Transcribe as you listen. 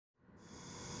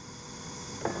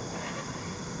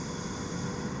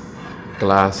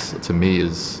Glass, to me,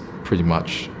 is pretty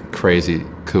much crazy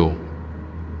cool.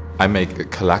 I make a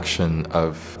collection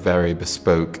of very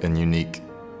bespoke and unique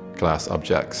glass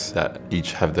objects that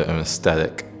each have their own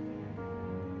aesthetic.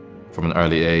 From an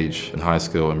early age in high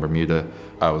school in Bermuda,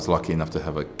 I was lucky enough to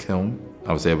have a kiln.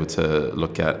 I was able to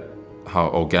look at how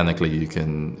organically you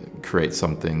can create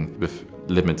something with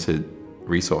limited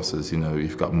resources. You know,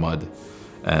 you've got mud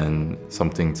and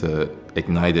something to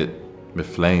ignite it with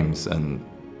flames, and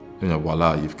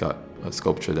voila, you've got a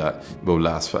sculpture that will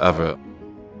last forever.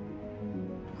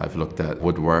 I've looked at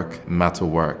woodwork,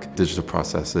 metalwork, digital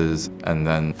processes, and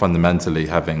then fundamentally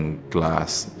having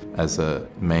glass as a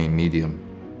main medium.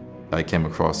 I came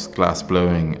across glass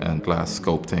blowing and glass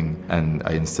sculpting, and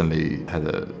I instantly had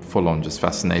a full-on just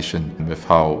fascination with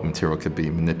how material could be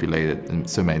manipulated in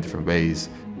so many different ways.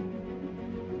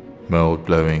 Mold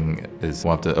blowing is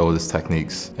one of the oldest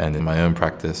techniques, and in my own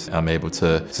practice, I'm able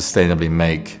to sustainably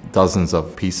make dozens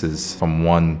of pieces from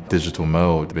one digital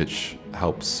mold, which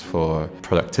helps for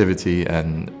productivity,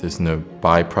 and there's no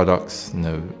byproducts,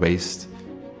 no waste.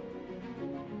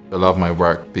 A lot of my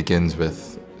work begins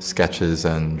with sketches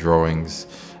and drawings,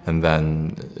 and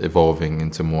then evolving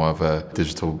into more of a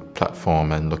digital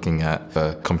platform and looking at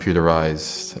a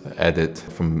computerized edit.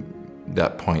 From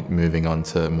that point, moving on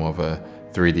to more of a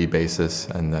 3D basis,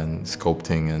 and then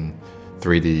sculpting and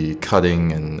 3D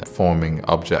cutting and forming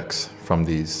objects from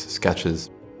these sketches.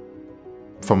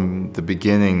 From the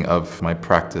beginning of my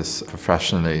practice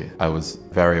professionally, I was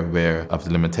very aware of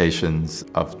the limitations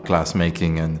of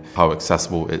glassmaking and how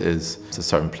accessible it is to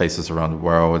certain places around the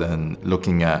world, and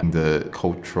looking at the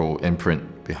cultural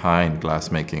imprint behind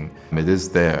glassmaking. It is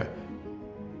there.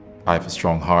 I have a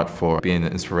strong heart for being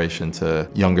an inspiration to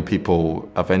younger people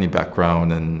of any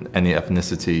background and any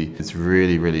ethnicity. It's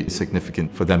really, really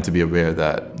significant for them to be aware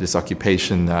that this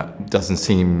occupation that doesn't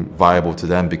seem viable to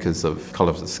them because of color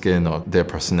of the skin or their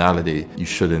personality, you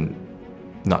shouldn't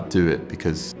not do it,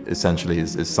 because essentially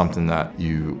it's something that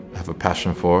you have a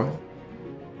passion for.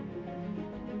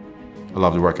 A lot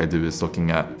of the work I do is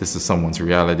looking at, this is someone's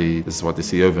reality, this is what they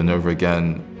see over and over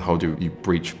again. How do you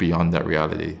breach beyond that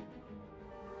reality?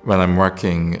 When I'm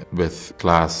working with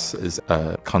glass, is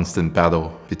a constant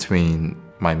battle between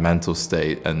my mental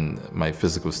state and my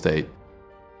physical state.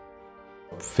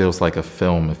 It feels like a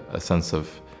film, a sense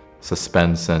of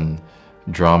suspense and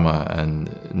drama, and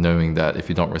knowing that if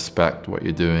you don't respect what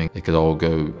you're doing, it could all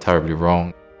go terribly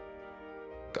wrong.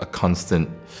 A constant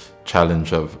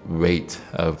challenge of weight,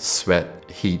 of sweat,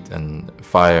 heat, and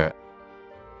fire.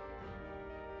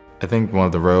 I think one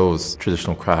of the roles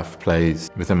traditional craft plays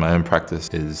within my own practice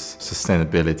is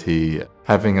sustainability.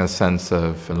 Having a sense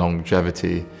of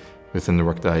longevity within the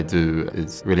work that I do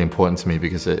is really important to me,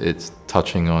 because it's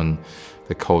touching on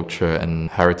the culture and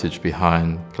heritage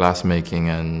behind glassmaking,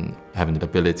 and having the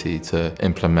ability to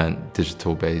implement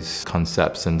digital-based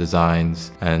concepts and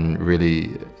designs and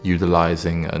really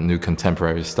utilizing a new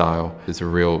contemporary style is a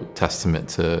real testament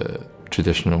to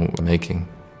traditional making.